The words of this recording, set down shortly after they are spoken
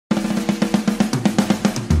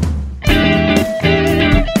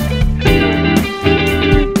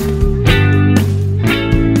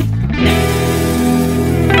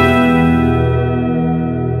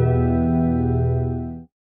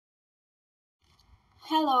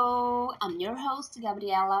Hello, I'm your host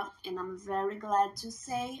Gabriela, and I'm very glad to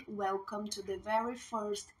say welcome to the very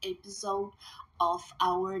first episode of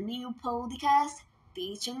our new podcast,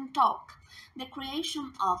 Teach and Talk. The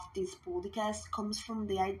creation of this podcast comes from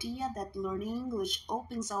the idea that learning English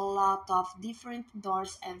opens a lot of different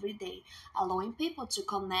doors every day, allowing people to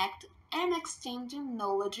connect and exchanging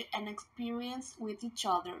knowledge and experience with each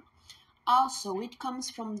other. Also, it comes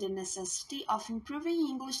from the necessity of improving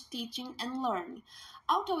English teaching and learning.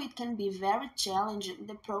 Although it can be very challenging,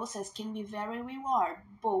 the process can be very rewarding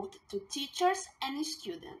both to teachers and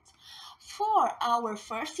students. For our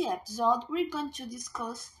first episode, we're going to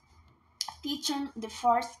discuss teaching the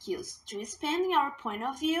four skills. To expand our point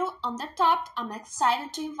of view on the topic, I'm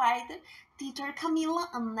excited to invite teacher Camila,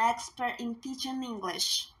 an expert in teaching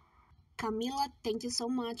English. Camila, thank you so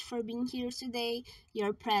much for being here today.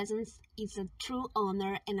 Your presence is a true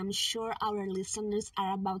honor, and I'm sure our listeners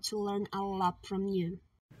are about to learn a lot from you.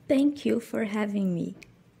 Thank you for having me.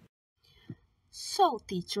 So,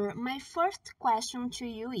 teacher, my first question to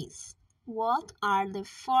you is what are the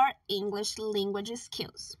four English language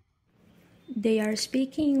skills? They are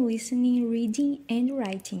speaking, listening, reading, and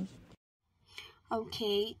writing.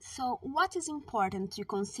 Okay, so what is important to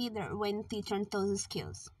consider when teaching those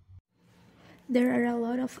skills? There are a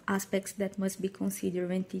lot of aspects that must be considered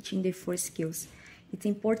when teaching the four skills. It's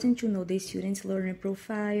important to know the student's learner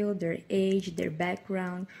profile, their age, their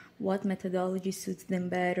background, what methodology suits them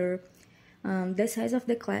better. The size of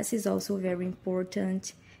the class is also very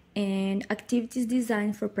important, and activities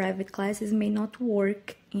designed for private classes may not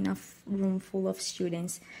work in a room full of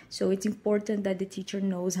students, so it's important that the teacher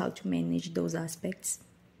knows how to manage those aspects.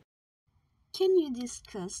 Can you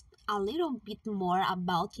discuss a little bit more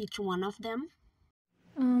about each one of them?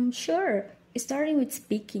 Sure. Starting with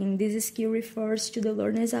speaking, this skill refers to the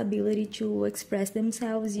learner's ability to express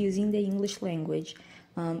themselves using the English language.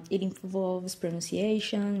 It involves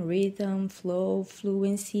pronunciation, rhythm, flow,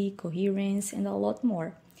 fluency, coherence, and a lot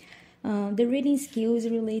more. The reading skill is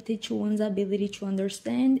related to one's ability to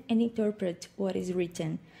understand and interpret what is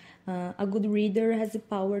written. A good reader has the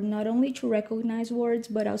power not only to recognize words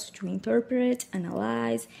but also to interpret,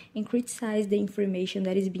 analyze, and criticize the information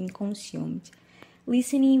that is being consumed.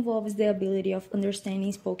 Listening involves the ability of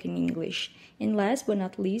understanding spoken English. And last but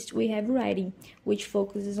not least, we have writing, which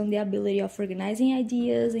focuses on the ability of organizing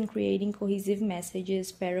ideas and creating cohesive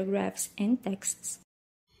messages, paragraphs, and texts.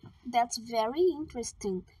 That's very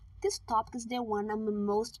interesting. This topic is the one I'm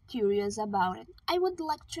most curious about. It. I would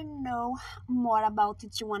like to know more about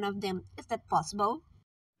each one of them. Is that possible?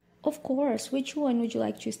 Of course, which one would you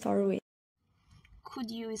like to start with?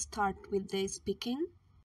 Could you start with the speaking?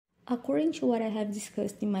 According to what I have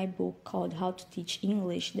discussed in my book called How to Teach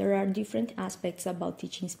English, there are different aspects about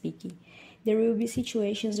teaching speaking. There will be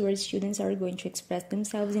situations where students are going to express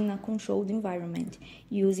themselves in a controlled environment,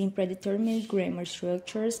 using predetermined grammar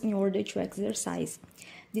structures in order to exercise.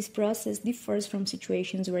 This process differs from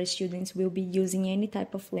situations where students will be using any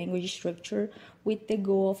type of language structure with the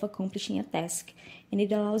goal of accomplishing a task, and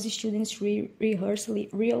it allows students to rehearse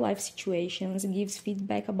real-life situations, gives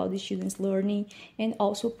feedback about the students' learning, and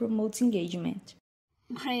also promotes engagement.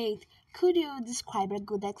 Great. Could you describe a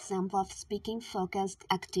good example of speaking focused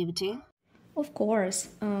activity? Of course,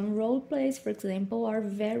 role plays, for example, are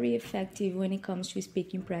very effective when it comes to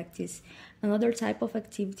speaking practice. Another type of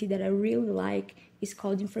activity that I really like is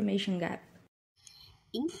called information gap.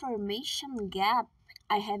 Information gap?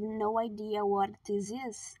 I have no idea what this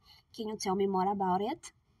is. Can you tell me more about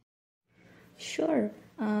it? Sure.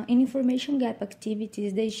 In information gap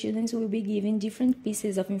activities, the students will be given different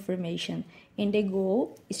pieces of information, and the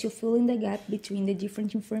goal is to fill in the gap between the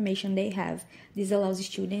different information they have. This allows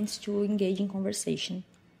students to engage in conversation.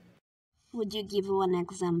 Would you give one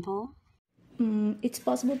example? It's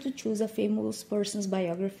possible to choose a famous person's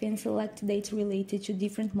biography and select dates related to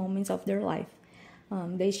different moments of their life.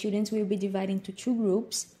 The students will be divided into two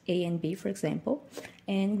groups, A and B, for example,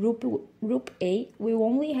 and group A will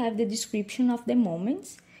only have the description of the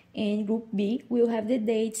moments, and Group B will have the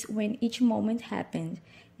dates when each moment happened,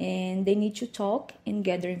 and they need to talk and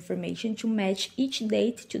gather information to match each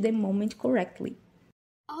date to the moment correctly.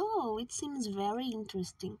 Oh, it seems very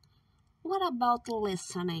interesting. What about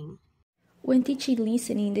listening? When teaching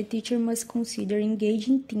listening, the teacher must consider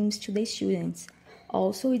engaging themes to the students.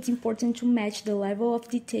 Also, it's important to match the level of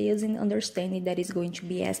details and understanding that is going to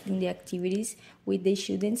be asked in the activities with the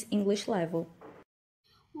students' English level.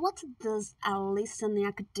 What does a listening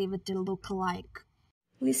activity look like?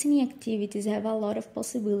 Listening activities have a lot of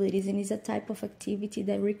possibilities and is a type of activity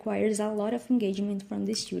that requires a lot of engagement from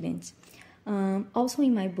the students. Also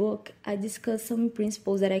in my book, I discuss some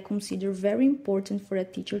principles that I consider very important for a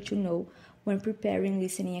teacher to know when preparing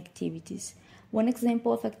listening activities. One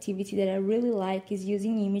example of activity that I really like is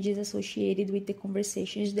using images associated with the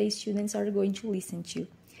conversations the students are going to listen to.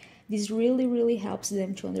 This really helps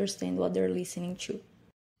them to understand what they're listening to.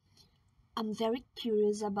 I'm very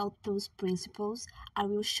curious about those principles. I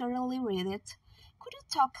will surely read it. Could you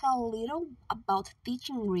talk a little about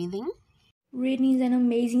teaching reading? Reading is an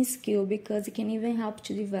amazing skill because it can even help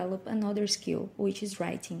to develop another skill, which is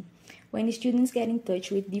writing. When students get in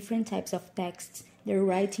touch with different types of texts, their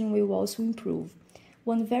writing will also improve.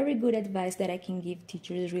 One very good advice that I can give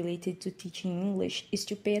teachers related to teaching English is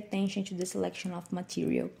to pay attention to the selection of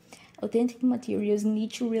material. Authentic materials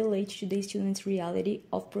need to relate to the student's reality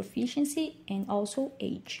of proficiency and also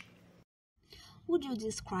age. Would you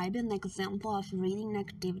describe an example of reading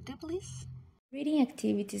activity, please? Reading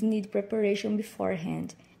activities need preparation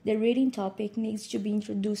beforehand. The reading topic needs to be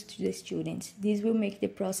introduced to the students. This will make the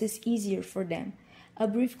process easier for them. A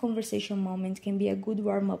brief conversation moment can be a good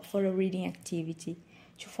warm-up for a reading activity.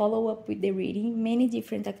 To follow up with the reading, many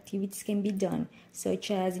different activities can be done,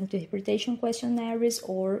 such as interpretation questionnaires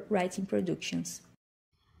or writing productions.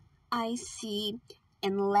 I see.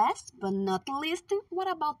 And last but not least, what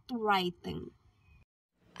about writing?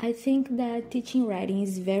 I think that teaching writing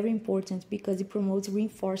is very important because it promotes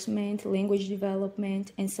reinforcement, language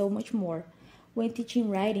development, and so much more. When teaching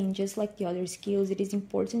writing, just like the other skills, it is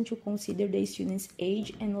important to consider the student's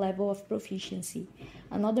age and level of proficiency.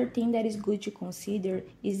 Another thing that is good to consider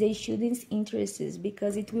is the student's interests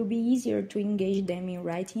because it will be easier to engage them in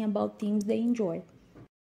writing about things they enjoy.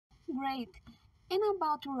 Great. And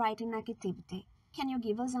about writing activity, can you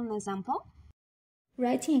give us an example?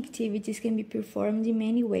 Writing activities can be performed in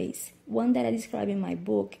many ways. One that I describe in my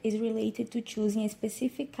book is related to choosing a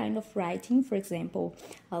specific kind of writing, for example,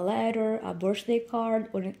 a letter, a birthday card,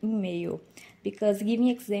 or an email, because giving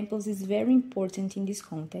examples is very important in this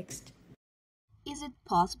context. Is it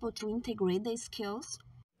possible to integrate the skills?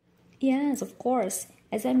 Yes, of course.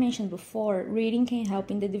 As I mentioned before, reading can help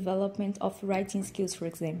in the development of writing skills, for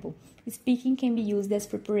example. Speaking can be used as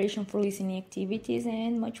preparation for listening activities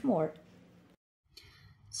and much more.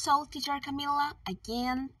 So, Teacher Camila,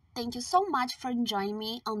 again, thank you so much for joining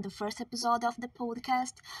me on the first episode of the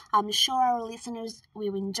podcast. I'm sure our listeners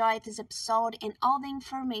will enjoy this episode and all the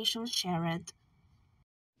information shared.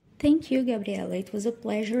 Thank you, Gabriela. It was a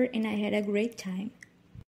pleasure and I had a great time.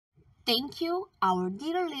 Thank you, our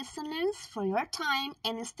dear listeners, for your time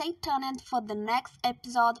and stay tuned for the next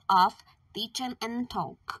episode of Teach and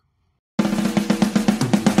Talk.